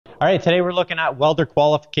All right, today we're looking at welder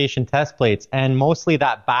qualification test plates and mostly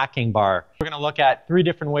that backing bar. We're going to look at 3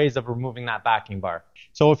 different ways of removing that backing bar.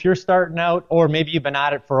 So if you're starting out, or maybe you've been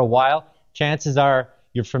at it for a while, chances are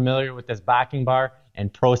you're familiar with this backing bar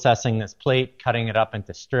and processing this plate, cutting it up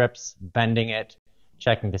into strips, bending it,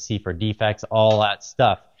 checking to see for defects, all that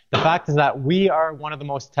stuff. The fact is that we are one of the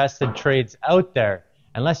most tested trades out there.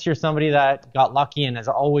 Unless you're somebody that got lucky and has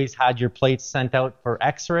always had your plates sent out for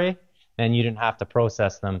x-ray, then you didn't have to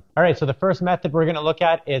process them. All right, so the first method we're gonna look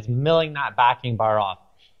at is milling that backing bar off.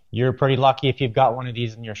 You're pretty lucky if you've got one of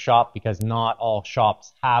these in your shop because not all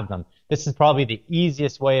shops have them. This is probably the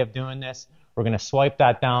easiest way of doing this. We're gonna swipe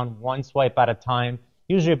that down one swipe at a time,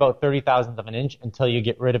 usually about 30,000th of an inch until you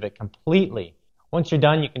get rid of it completely. Once you're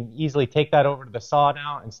done, you can easily take that over to the saw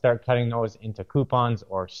now and start cutting those into coupons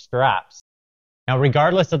or straps. Now,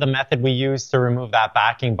 regardless of the method we use to remove that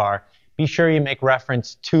backing bar, be sure you make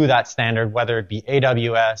reference to that standard, whether it be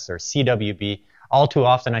AWS or CWB. All too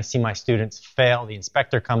often, I see my students fail. The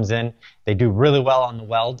inspector comes in, they do really well on the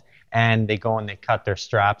weld, and they go and they cut their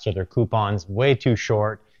straps or their coupons way too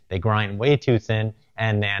short, they grind way too thin,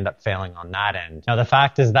 and they end up failing on that end. Now, the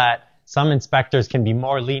fact is that some inspectors can be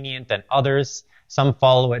more lenient than others. Some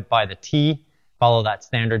follow it by the T, follow that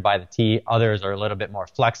standard by the T. Others are a little bit more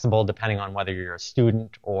flexible depending on whether you're a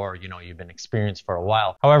student or you've been experienced for a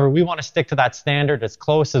while. However, we want to stick to that standard as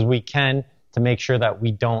close as we can to make sure that we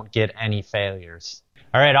don't get any failures.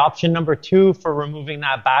 All right, option number 2 for removing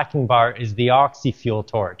that backing bar is the oxyfuel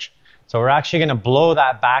torch. So we're actually going to blow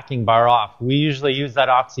that backing bar off. We usually use that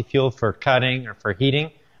oxyfuel for cutting or for heating,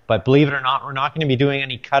 but believe it or not, we're not going to be doing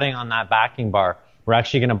any cutting on that backing bar. We're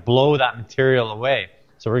actually going to blow that material away.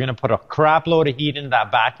 So we're going to put a crap load of heat into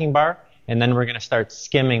that backing bar, and then we're going to start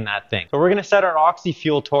skimming that thing. So we're going to set our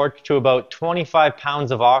oxyfuel torch to about 25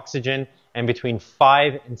 pounds of oxygen and between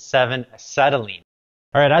 5 and 7 acetylene.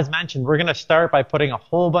 All right, as mentioned, we're going to start by putting a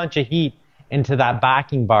whole bunch of heat into that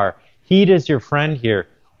backing bar. Heat is your friend here.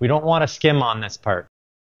 We don't want to skim on this part.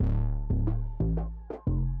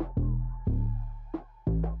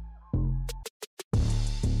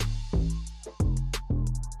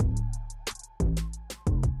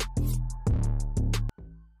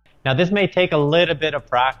 Now, this may take a little bit of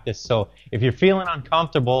practice, so if you're feeling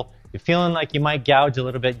uncomfortable, you're feeling like you might gouge a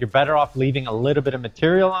little bit, you're better off leaving a little bit of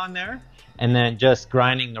material on there and then just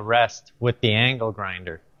grinding the rest with the angle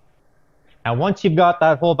grinder. Now, once you've got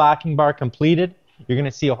that whole backing bar completed, you're going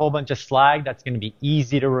to see a whole bunch of slag that's going to be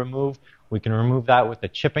easy to remove. We can remove that with a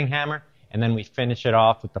chipping hammer, and then we finish it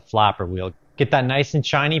off with the flapper wheel. Get that nice and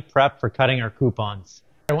shiny, prep for cutting our coupons.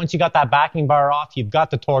 Once you got that backing bar off, you've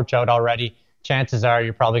got the torch out already. Chances are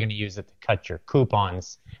you're probably going to use it to cut your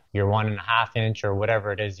coupons, your 1.5 inch or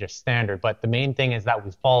whatever it is, your standard. But the main thing is that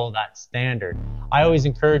we follow that standard. I always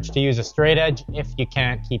encourage to use a straight edge if you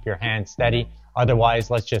can't keep your hand steady.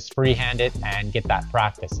 Otherwise, let's just freehand it and get that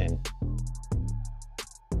practice in.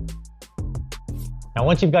 Now,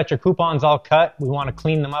 once you've got your coupons all cut, we want to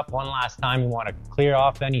clean them up one last time. We want to clear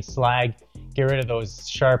off any slag, get rid of those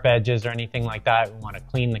sharp edges or anything like that. We want to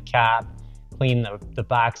clean the cap, clean the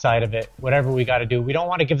back side of it, whatever we got to do. We don't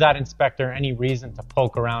want to give that inspector any reason to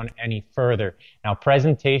poke around any further. Now,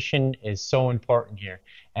 presentation is so important here.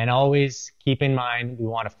 And always keep in mind, we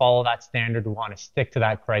want to follow that standard. We want to stick to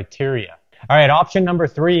that criteria. All right, option number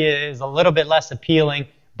 3 is a little bit less appealing,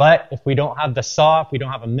 but if we don't have the saw, if we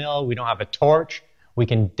don't have a mill, we don't have a torch, we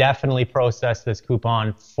can definitely process this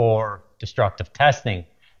coupon for destructive testing.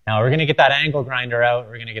 Now, we're going to get that angle grinder out.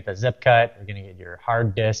 We're going to get the zip cut. We're going to get your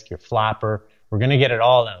hard disc, your flapper. We're going to get it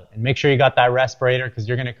all out. And make sure you got that respirator because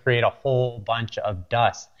you're going to create a whole bunch of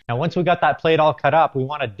dust. Now, once we got that plate all cut up, we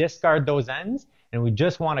want to discard those ends, and we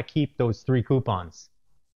just want to keep those 3 coupons.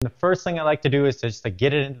 And the first thing I like to do is just to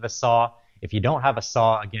get it into the saw. If you don't have a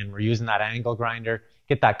saw, again, we're using that angle grinder.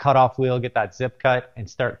 Get that cutoff wheel, get that zip cut, and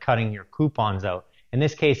start cutting your coupons out. In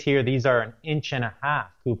this case here, these are 1.5 inch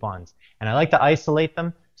coupons. And I like to isolate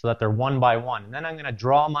them so that they're 1 by 1. And then I'm going to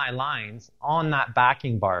draw my lines on that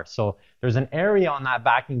backing bar. So there's an area on that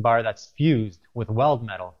backing bar that's fused with weld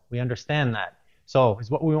metal. We understand that. So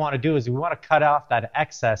what we want to do is we want to cut off that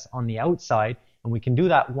excess on the outside, and we can do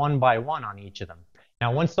that 1 by 1 on each of them.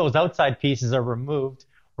 Now, once those outside pieces are removed,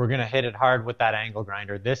 we're going to hit it hard with that angle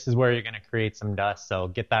grinder. This is where you're going to create some dust, so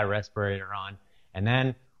get that respirator on. And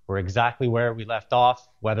then we're exactly where we left off,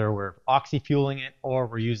 whether we're oxyfueling it or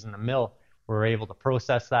we're using the mill. We're able to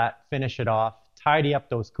process that, finish it off, tidy up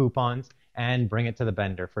those coupons, and bring it to the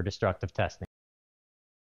bender for destructive testing.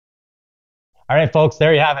 All right, folks,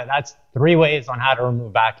 there you have it. That's 3 ways on how to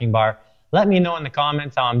remove backing bar. Let me know in the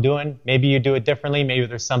comments how I'm doing. Maybe you do it differently. Maybe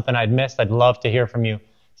there's something I'd missed. I'd love to hear from you.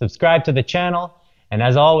 Subscribe to the channel And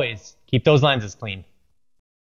as always, keep those lenses clean.